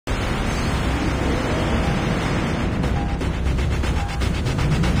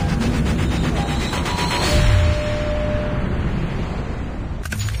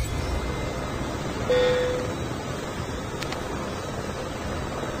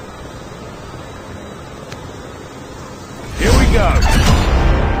go.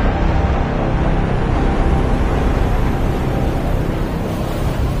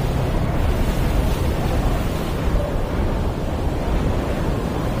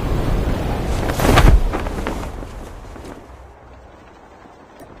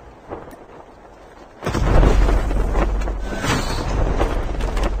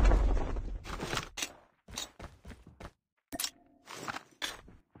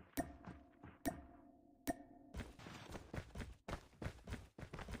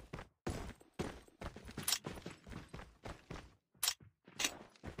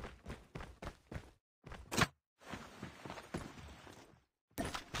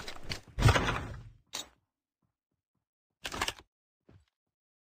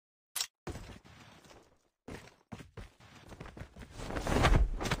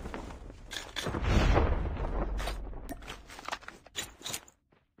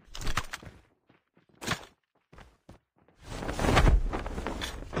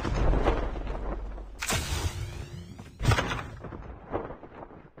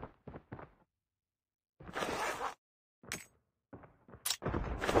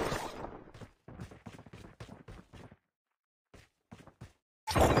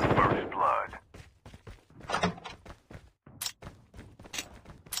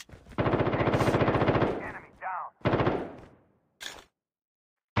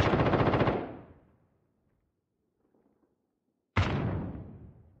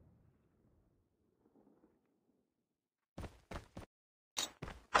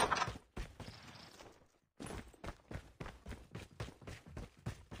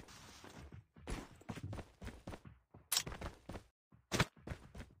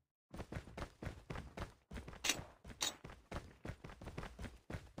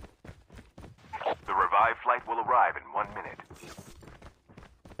 The revived flight will arrive in 1 minute.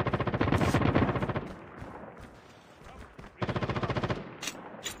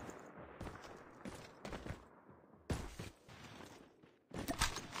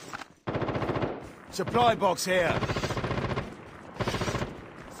 Supply box here.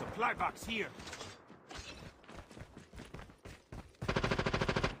 Supply box here.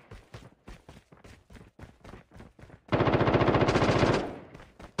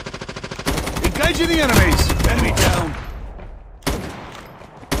 Engaging the enemies! Enemy down!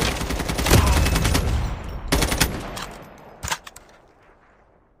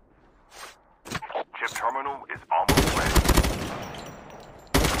 Chip terminal is almost ready.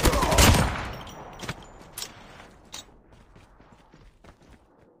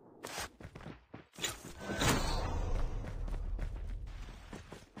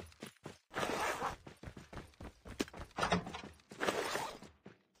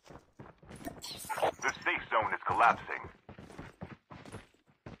 The safe zone is collapsing.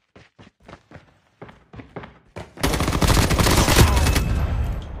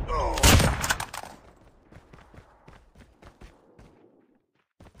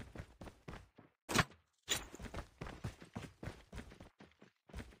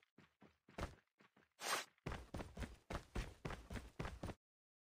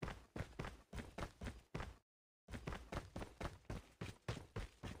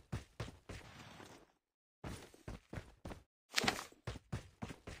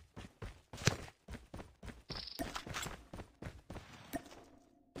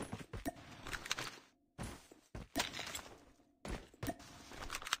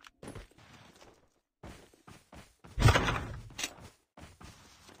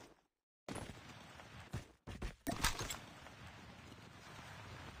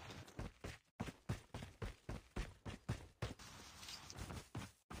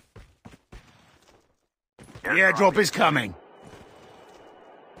 The airdrop is coming.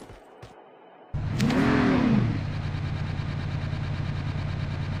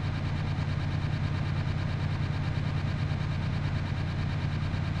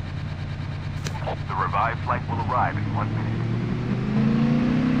 The revived flight will arrive in 1 minute.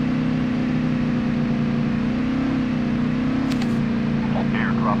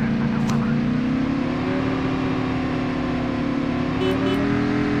 Airdrop has been delivered.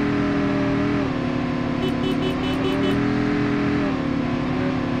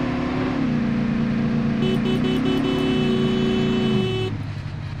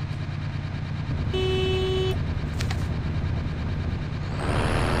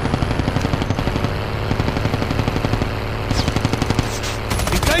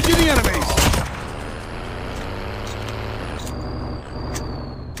 Engaging the enemies!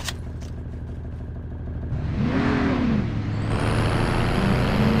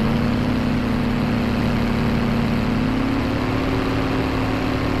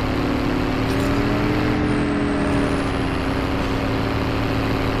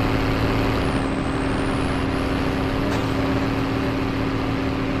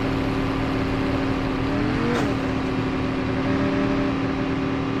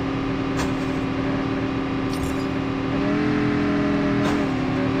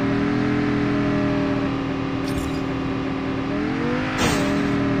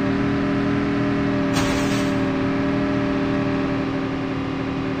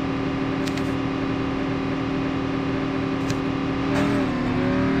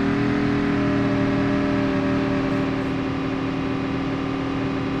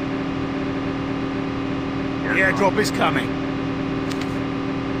 airdrop is coming.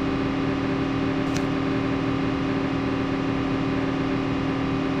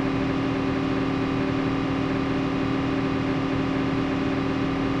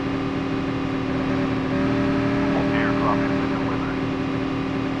 Airdrop has been delivered.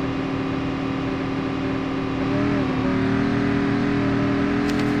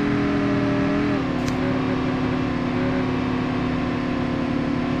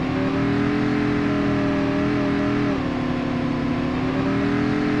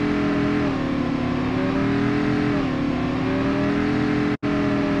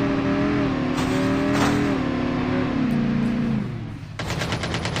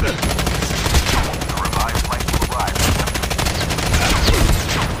 The revived flight will arrive.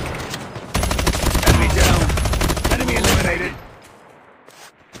 Enemy down. Enemy eliminated.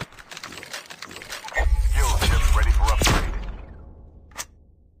 Skill ships ready for upgrade.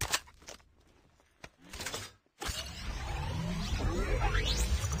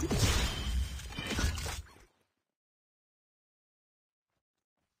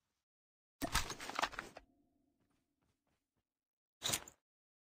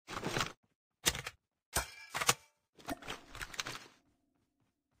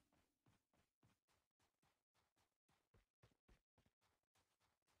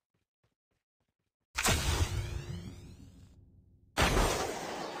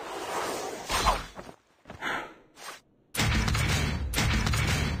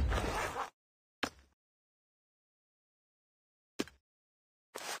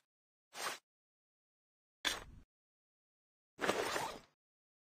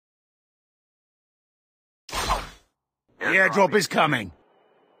 The airdrop is coming.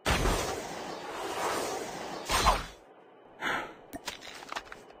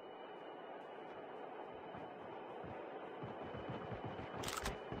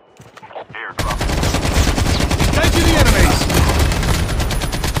 Airdrop. Engaging the enemies.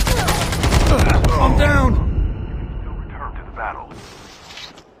 I'm down. Still return to the battle.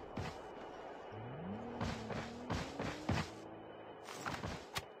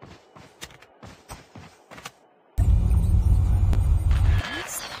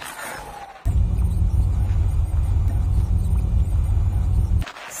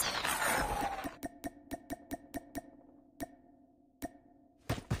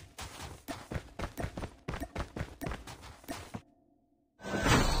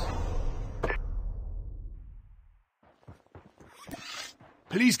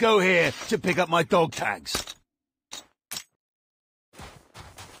 Please go here to pick up my dog tags.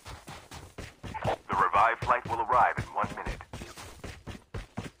 The revived flight will arrive in 1 minute.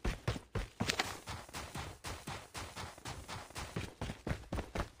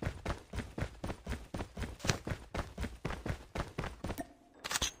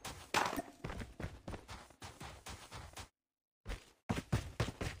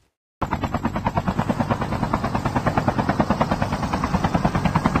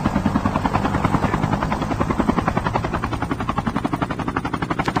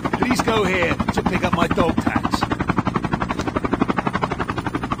 Please go here to pick up my dog tags.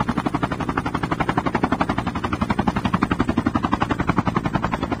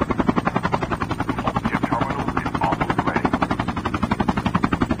 Ship terminal is almost ready.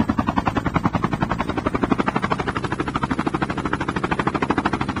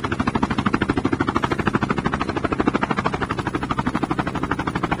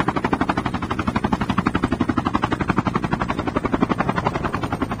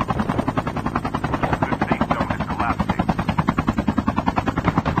 The safe zone is collapsing.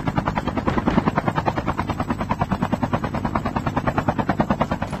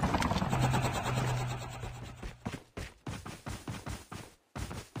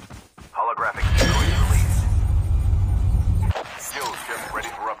 Holographic destroyer released. Skill ship ready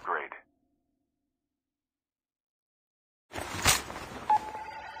for upgrade.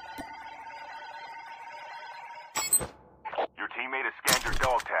 Your teammate has scanned your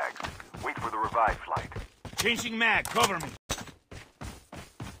dog tags. Wait for the revived flight. Changing mag, cover me.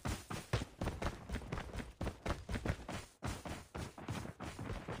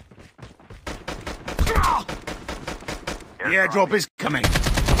 The airdrop is coming. Get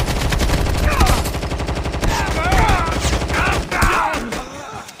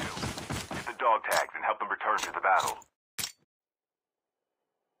the dog tags and help them return to the battle.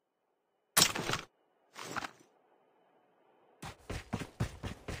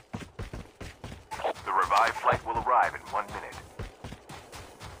 The revived flight will arrive in 1 minute.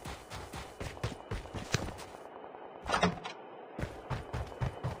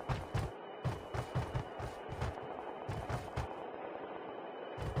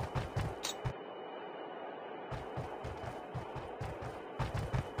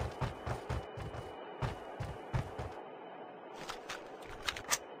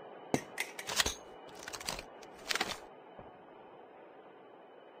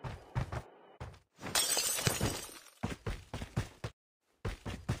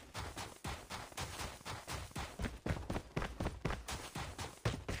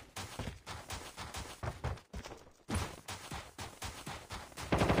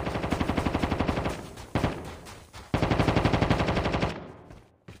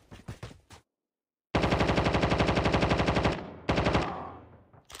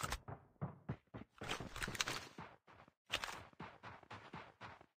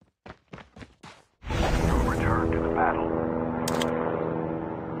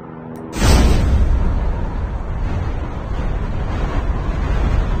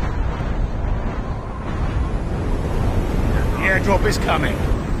 airdrop is coming.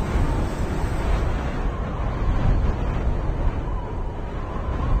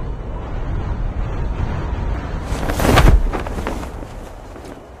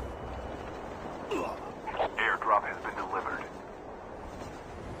 Airdrop has been delivered.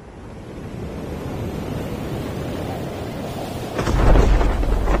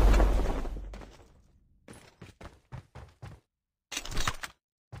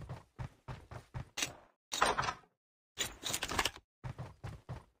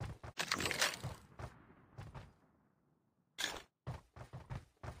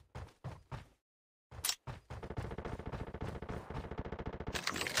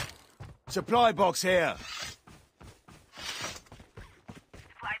 Supply box here.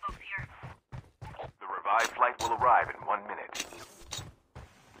 Supply box here. The revived flight will arrive in 1 minute.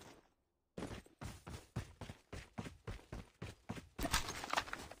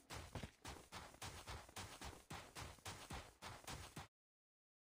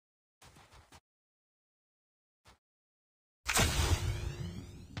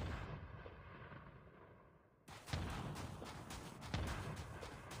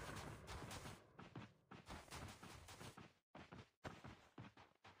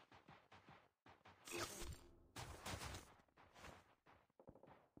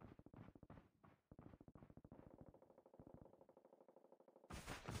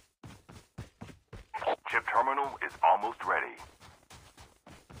 Chip terminal is almost ready.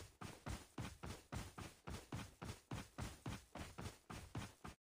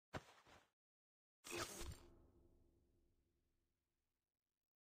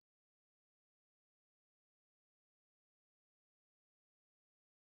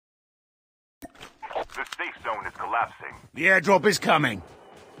 The safe zone is collapsing. The airdrop is coming.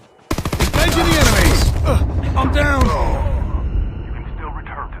 Engaging the enemies! I'm down! You can still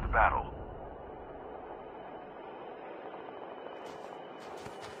return to the battle.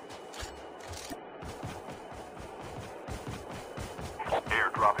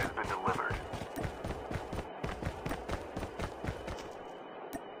 Airdrop has been delivered.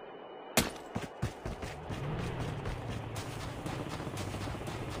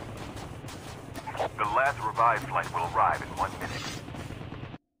 The last revived flight will arrive in 1 minute.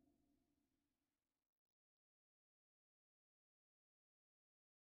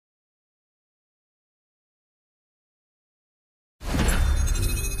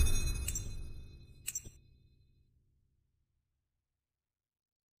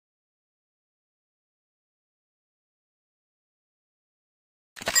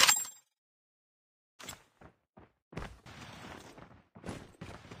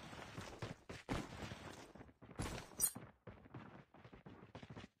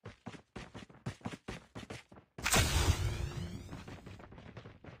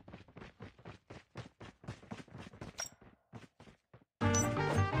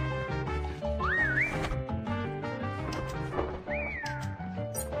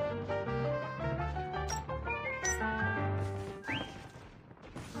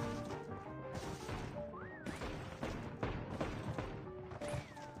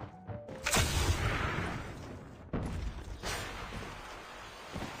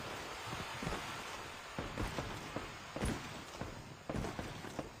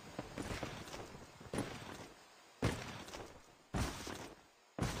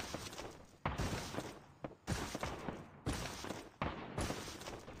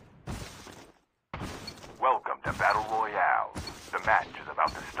 Welcome to Battle Royale. The match is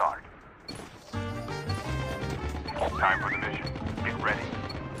about to start. Time for the mission. Get ready.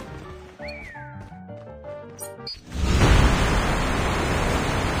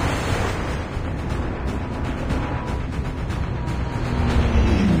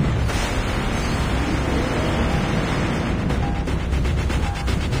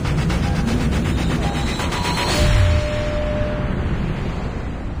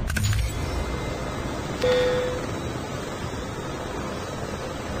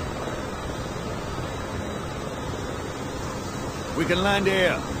 We can land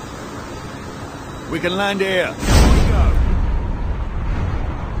here. We can land here. Here we go.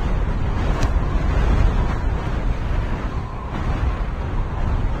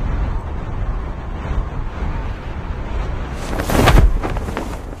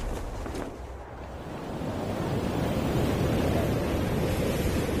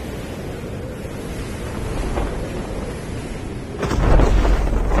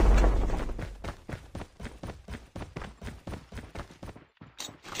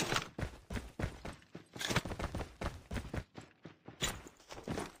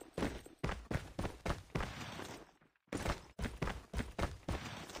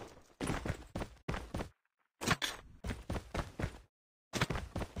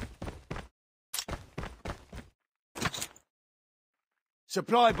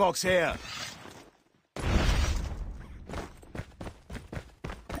 Supply box here.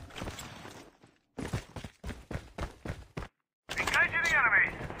 Engaging the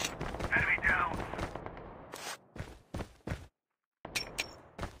enemies! Enemy down!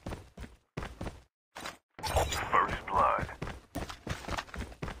 First blood.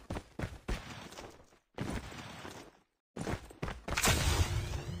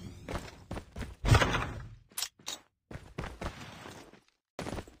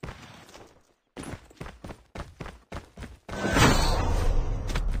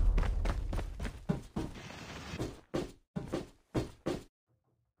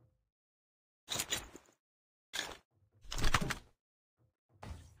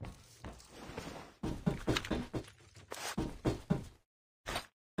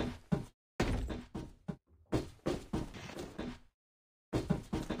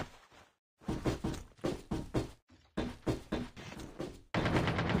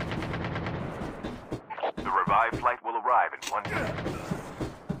 The revived flight will arrive in 1 minute.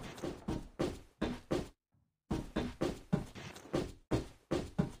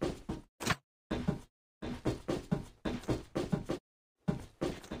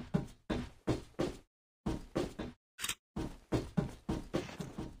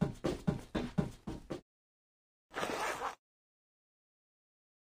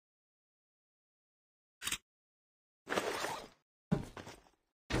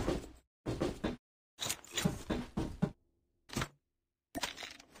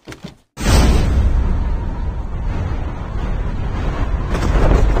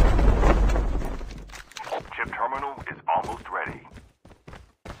 Chip terminal is almost ready.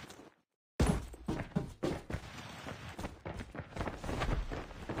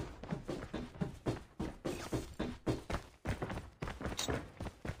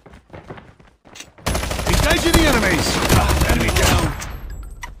 Engaging the enemies. Enemy down.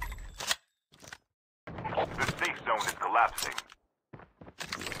 The safe zone is collapsing.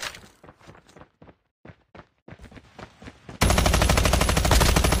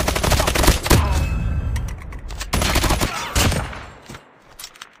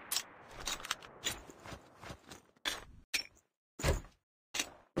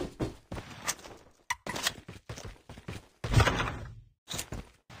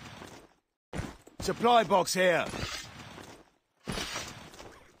 Supply box here.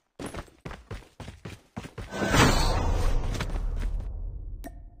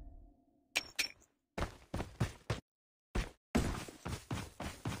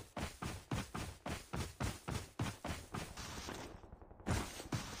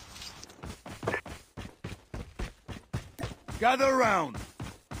 Gather around.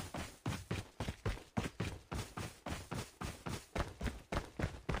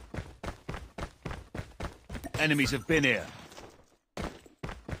 Enemies have been here.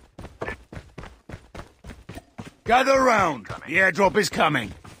 Gather around. The airdrop is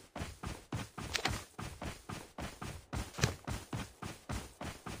coming.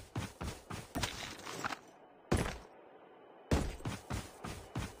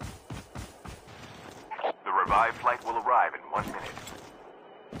 The revived flight will arrive in 1 minute.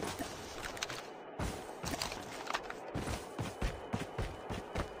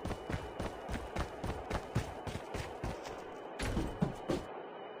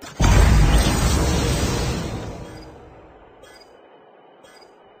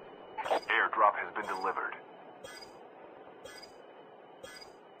 Airdrop has been delivered.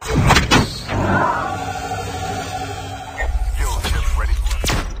 Skill chip ready for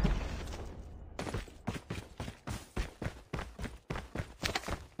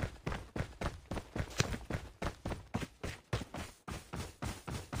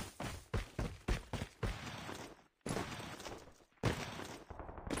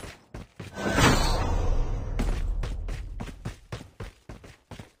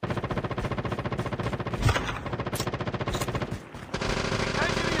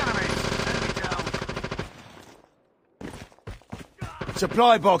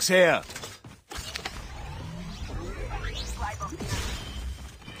Supply box here. Supply box here.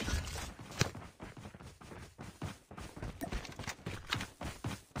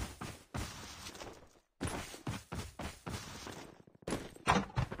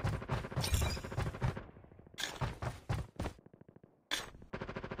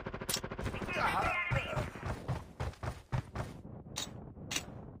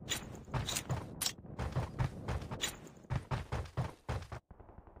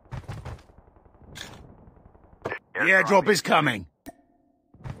 The airdrop is coming.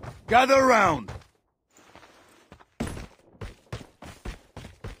 Gather around.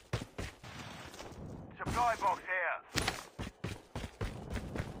 Supply box here.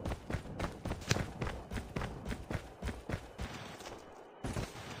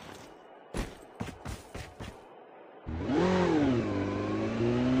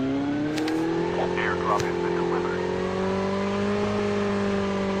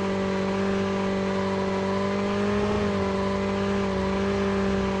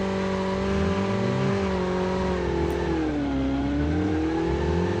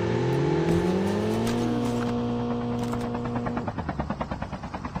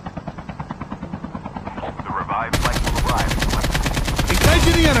 revived flight will arrive in 1 minute.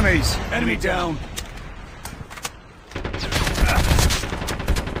 Engaging the enemies! Enemy down!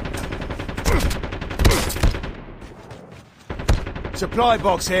 Supply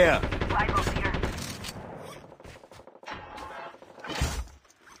box here! Supply box here.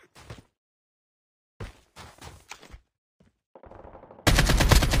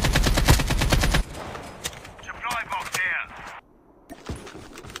 Supply box here!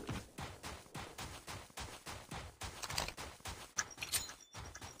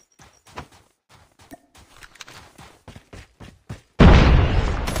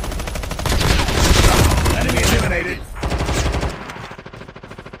 Enemy eliminated!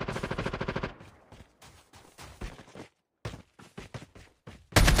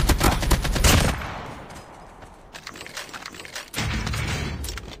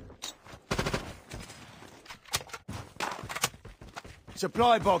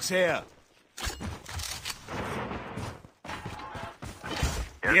 Supply box here.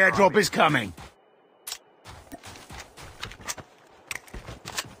 The airdrop is coming.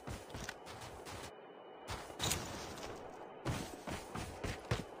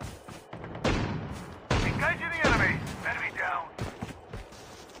 Engaging the enemy. Enemy down.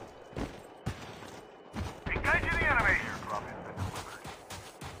 Engaging the enemy. Airdrop has been delivered.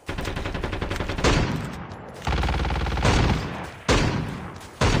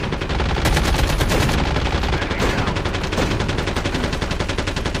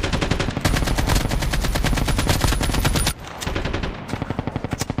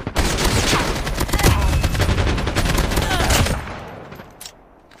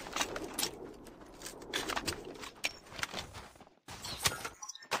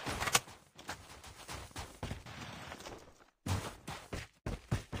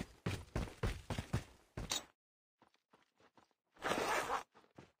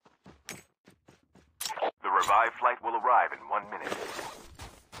 The revived flight will arrive in 1 minute.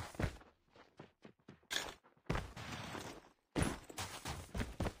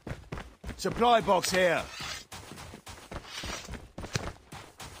 Supply box here.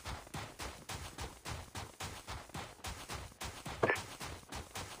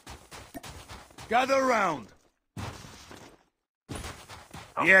 Gather round.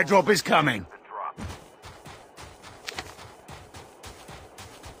 The airdrop is coming. The drop.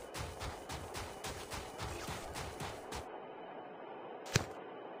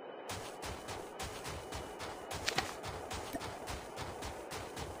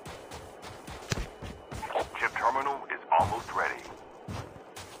 Chip terminal is almost ready.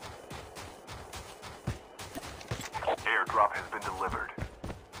 Airdrop has been delivered.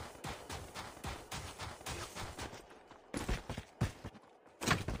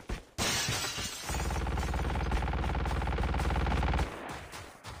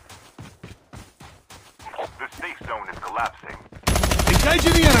 The safe zone is collapsing.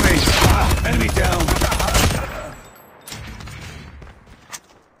 Engaging the enemy. Enemy down.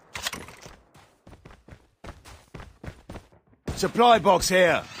 Supply box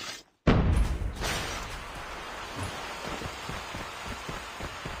here.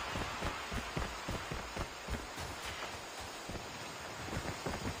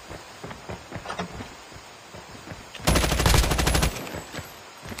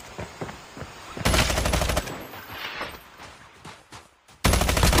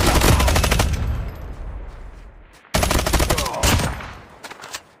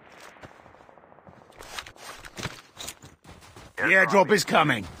 The airdrop is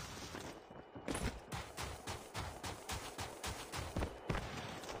coming.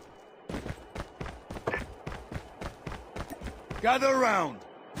 Gather round.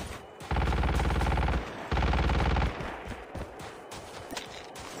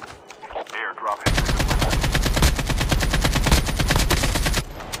 Airdrop has been delivered.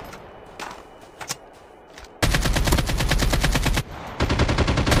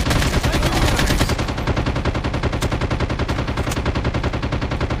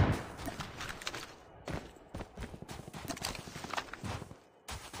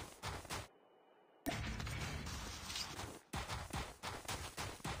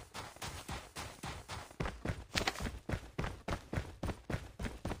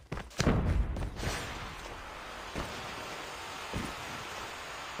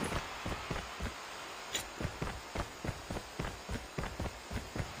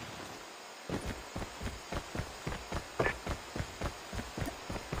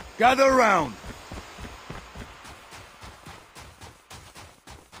 Gather round.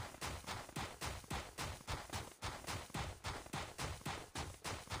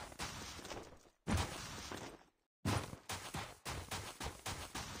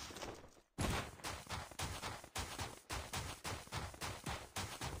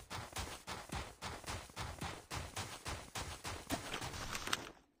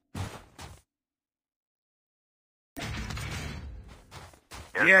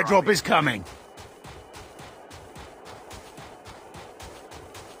 The airdrop is coming.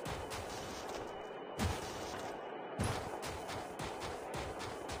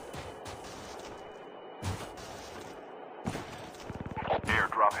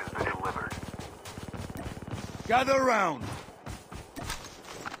 Airdrop has been delivered. Gather round.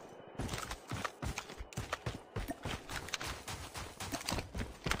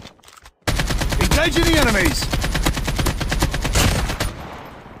 Engaging the enemies.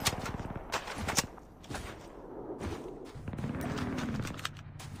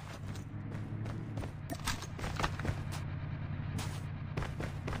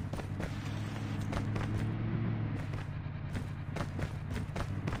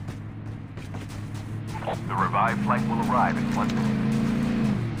 The revived flight will arrive in 1 minute.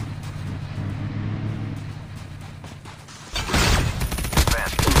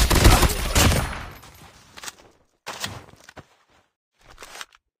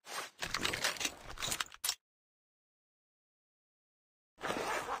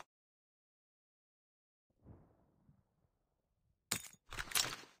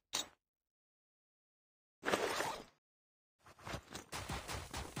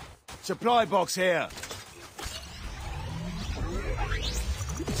 Supply box here.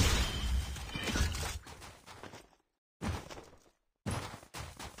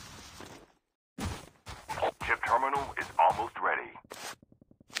 Chip terminal is almost ready.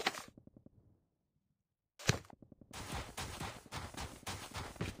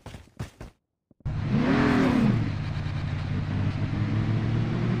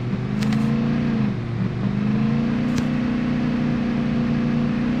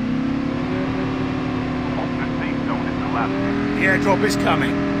 The safe zone is collapsing. The airdrop is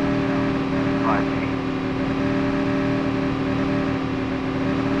coming. 5 feet.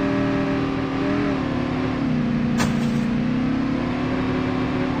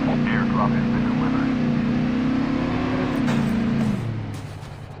 Airdrop has been delivered.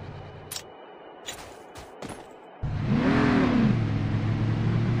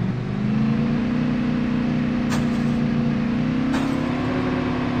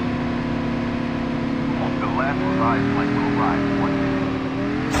 The last revived flight will arrive in 1 minute.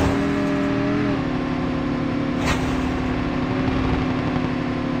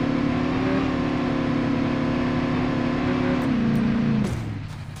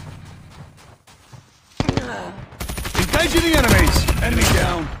 Engaging the enemies. Enemy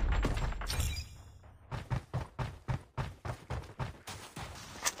down.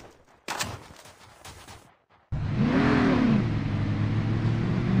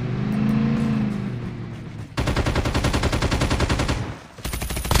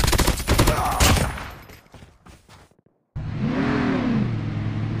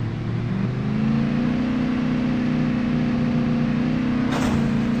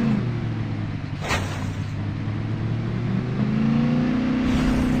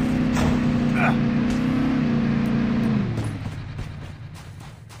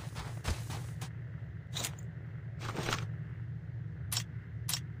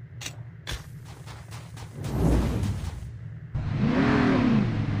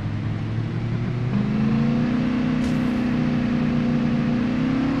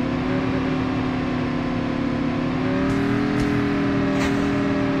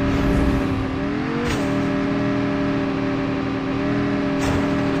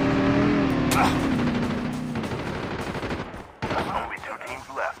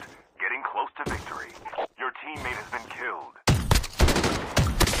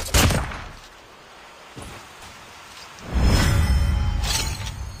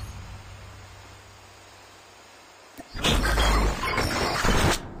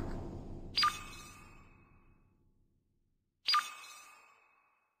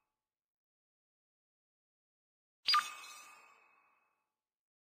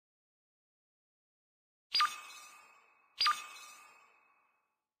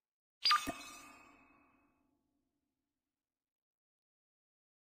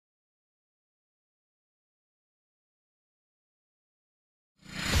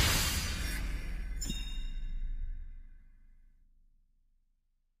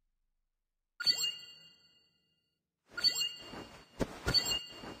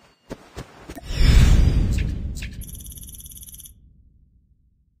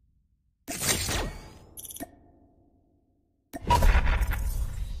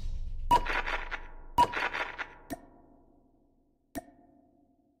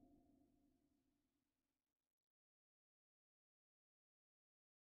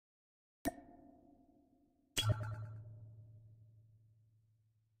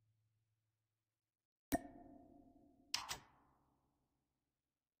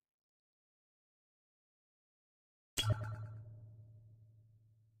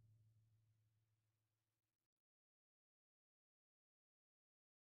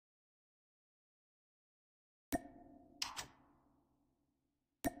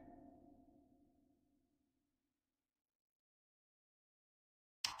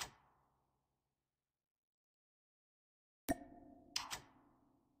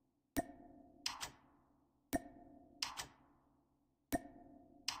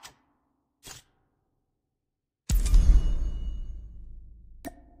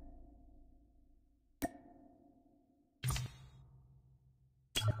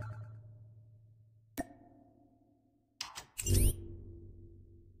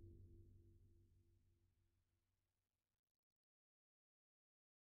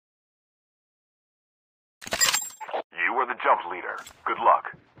 You are the jump leader. Good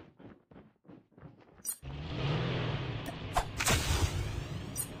luck.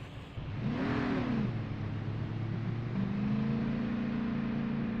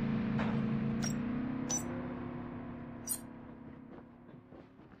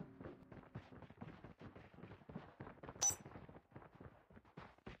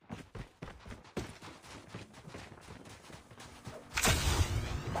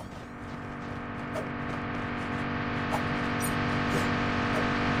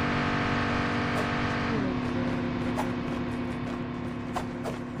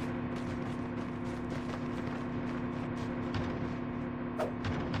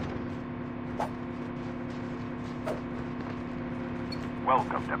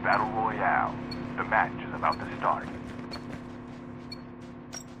 Welcome to Battle Royale. The match is about to start.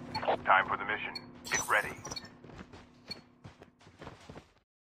 Time for the mission. Get ready.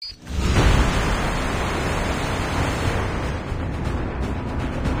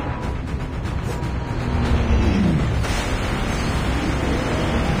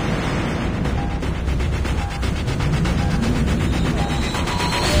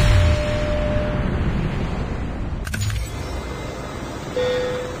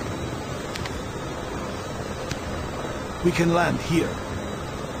 We can land here.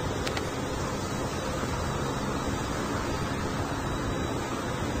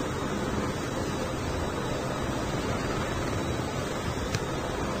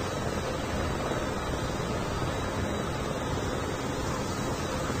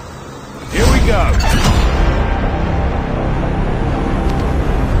 Here we go.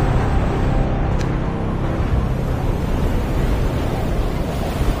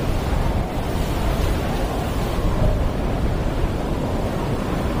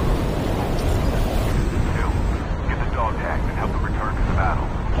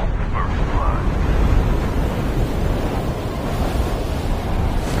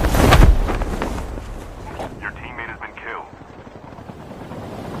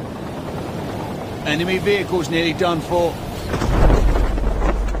 Enemy vehicle's nearly done for.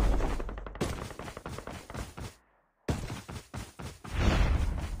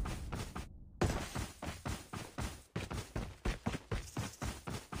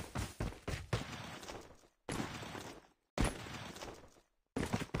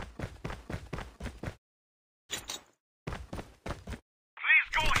 Please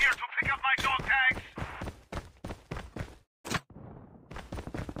go here to pick up my dog tags.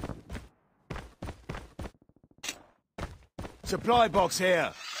 Supply box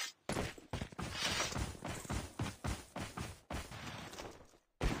here.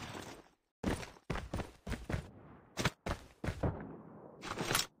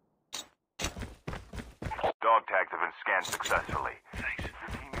 Dog tags have been scanned successfully. Thanks. Your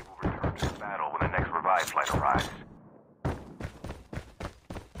teammate will return to the battle when the next revive flight arrives.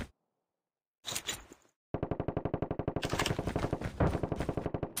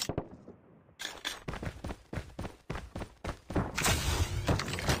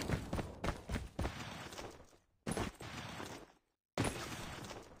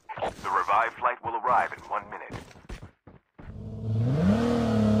 The revive flight will arrive in 1 minute.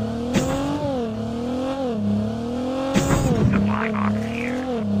 Supply box here.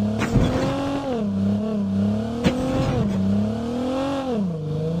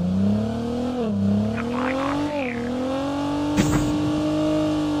 Supply box here.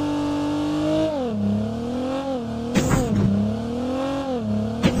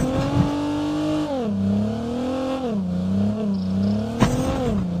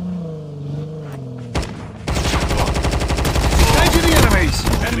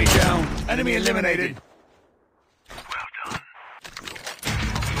 Enemy down. Enemy eliminated. Well done.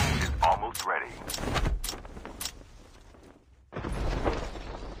 Is almost ready.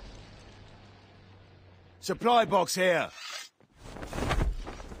 Supply box here.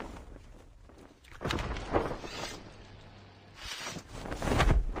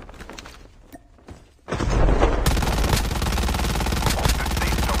 The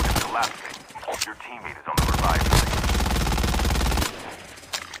safe zone is collapsing. Your teammate is on the revive flight.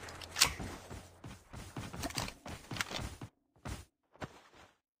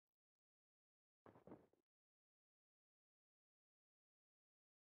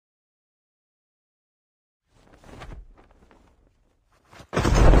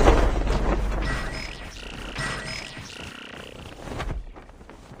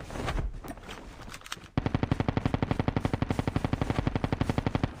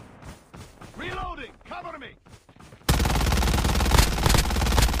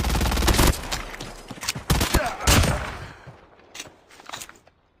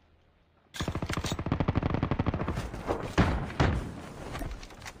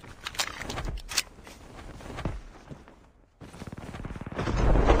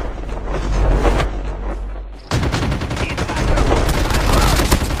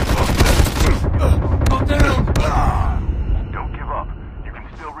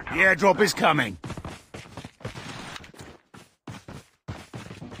 airdrop is coming.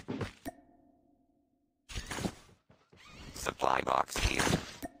 Supply box here.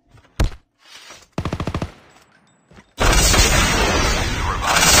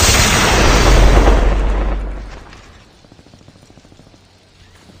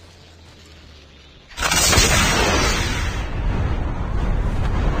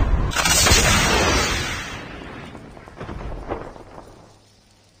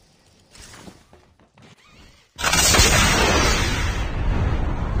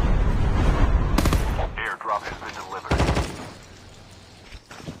 Airdrop has been delivered.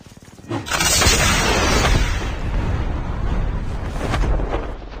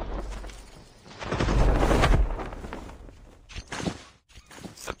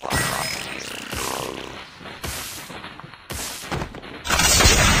 Supply box here.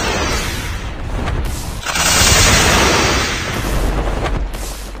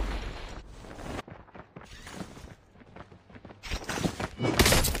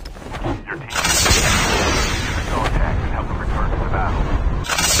 Your team is use the dog tags and help them return to the battle.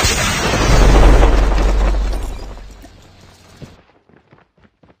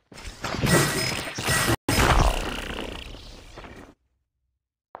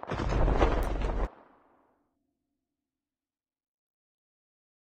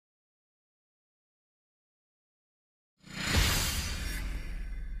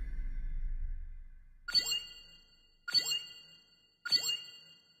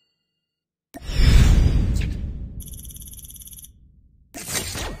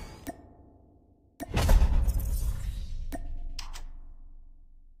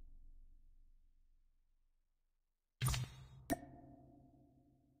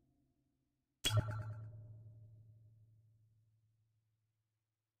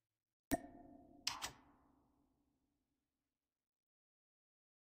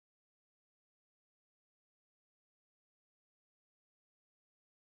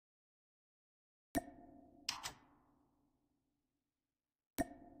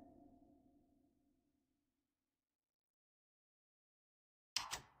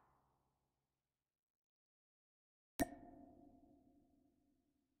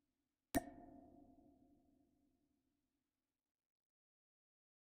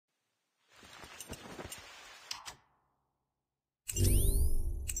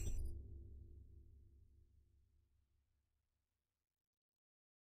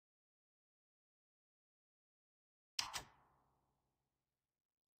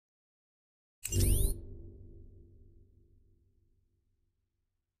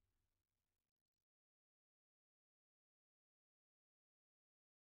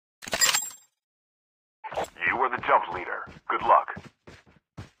 You are the jump leader. Good luck.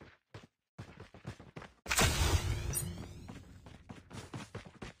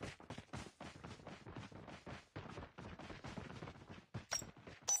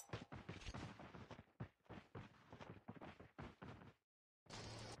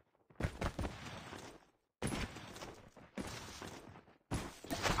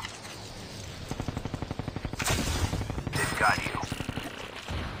 They've got you.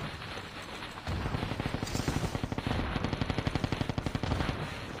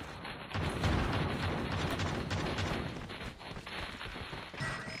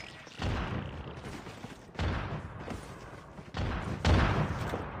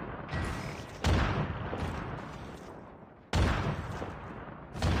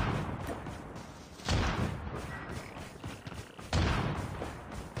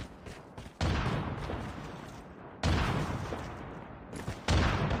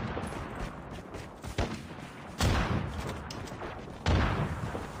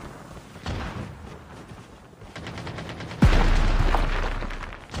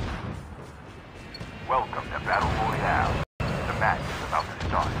 Welcome to Battle Royale. The match is about to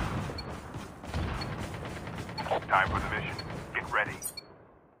start. Time for the mission. Get ready.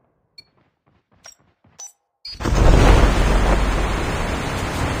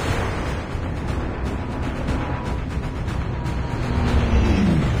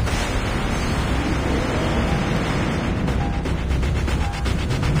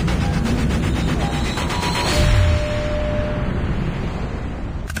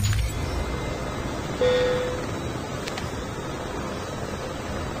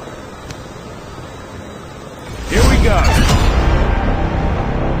 Here we go.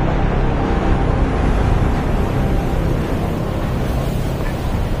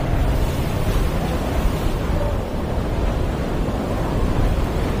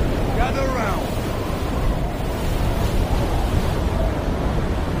 Gather round.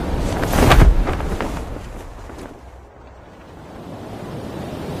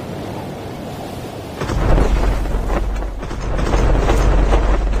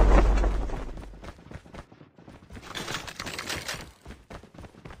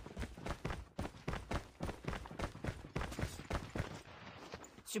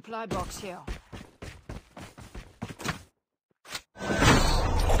 Supply box here.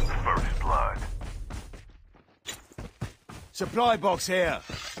 First blood. Supply box here.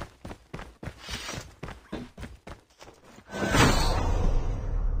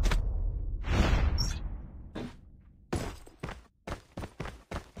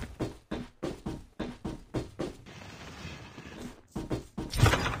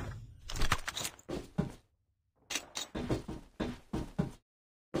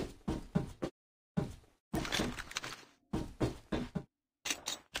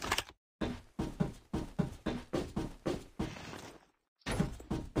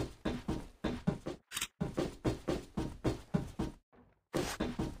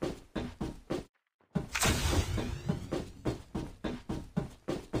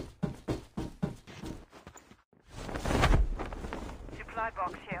 Supply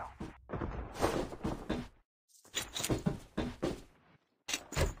box here.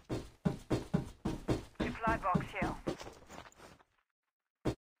 Supply box here.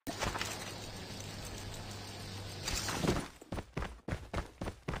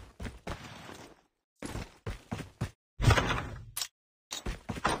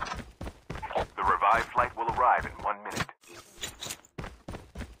 The revived flight will arrive in 1 minute.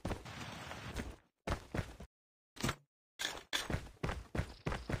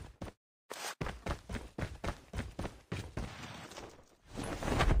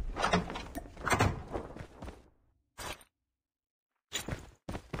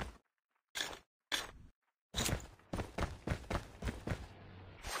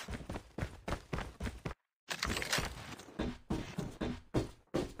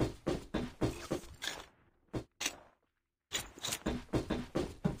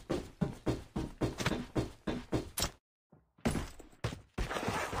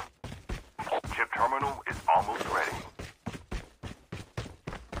 Chip terminal is almost ready.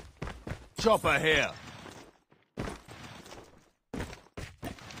 Chopper here.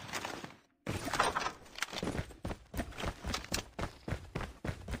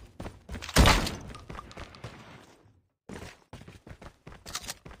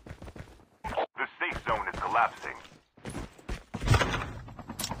 The safe zone is collapsing.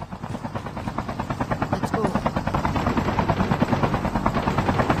 Let's go.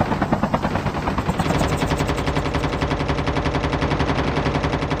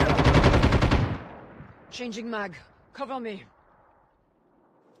 Changing mag. Cover me.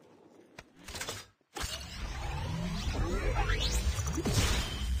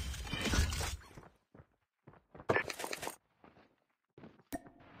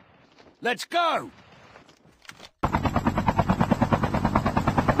 Let's go!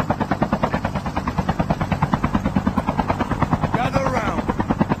 Gather round.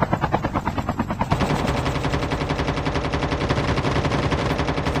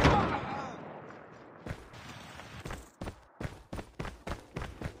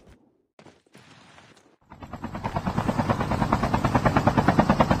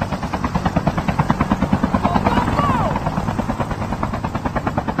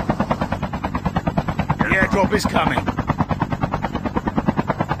 The airdrop is coming.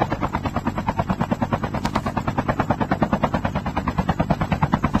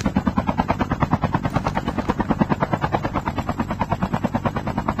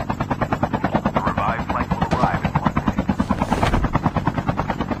 The revived flight will arrive in 1 minute.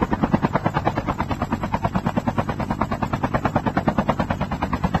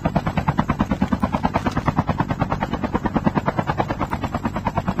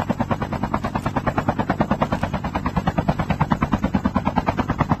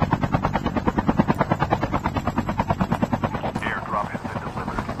 Airdrop has been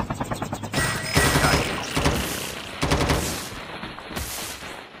delivered.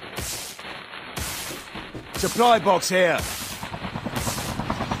 Supply box here.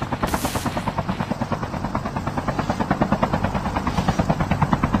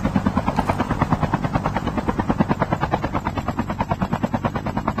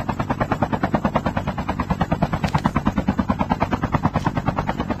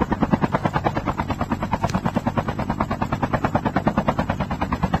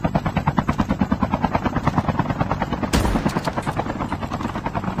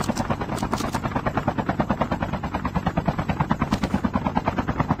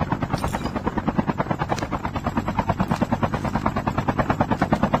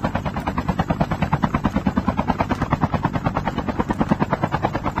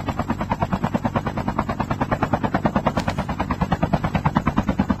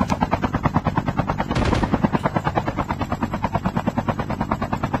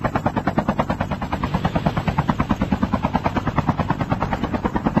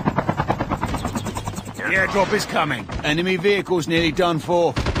 Airdrop is coming. Enemy vehicle's nearly done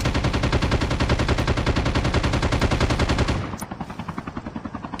for.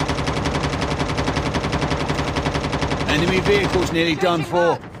 Enemy vehicle's nearly done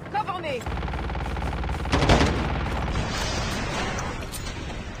for. Cover me.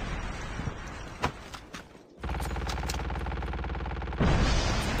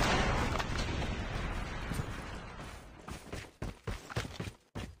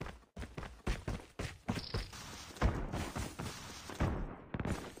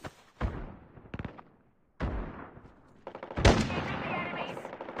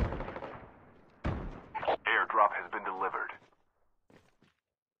 Airdrop has been delivered.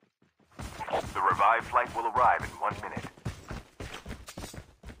 The revived flight will arrive in 1 minute.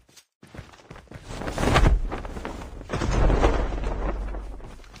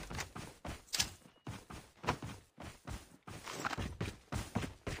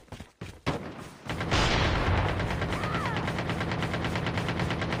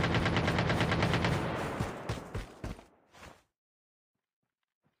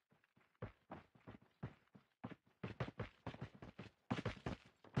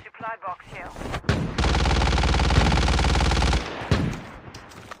 Supply box here.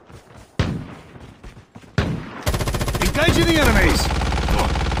 Engaging the enemies!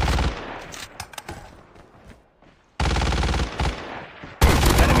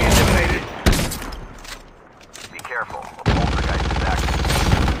 Enemy eliminated. Be careful. A poltergeist is active.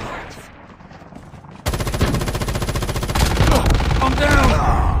 I'm down!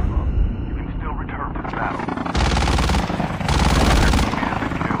 You can still return to the battle.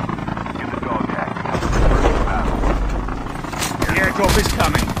 Get the dog tag. Return to the battle. The airdrop is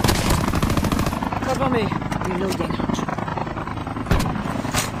coming. Cover me. Reloading.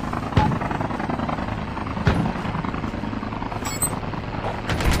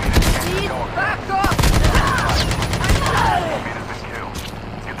 Need backup! Enemy has been killed.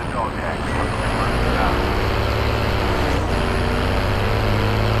 Get the dog tag. Return to the battle.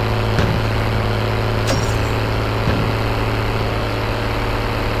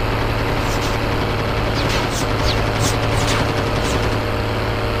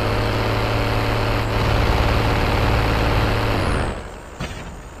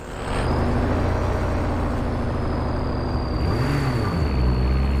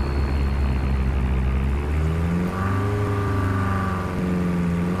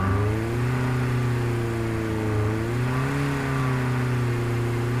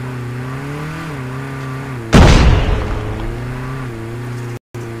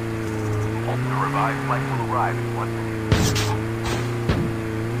 The revived flight will arrive in 1 minute.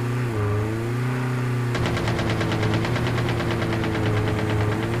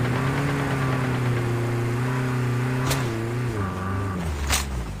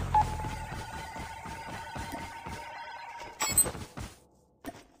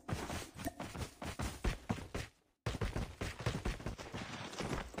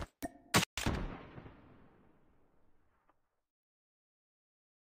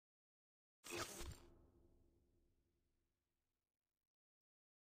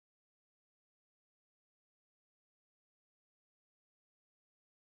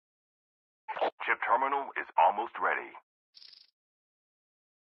 Chip terminal is almost ready.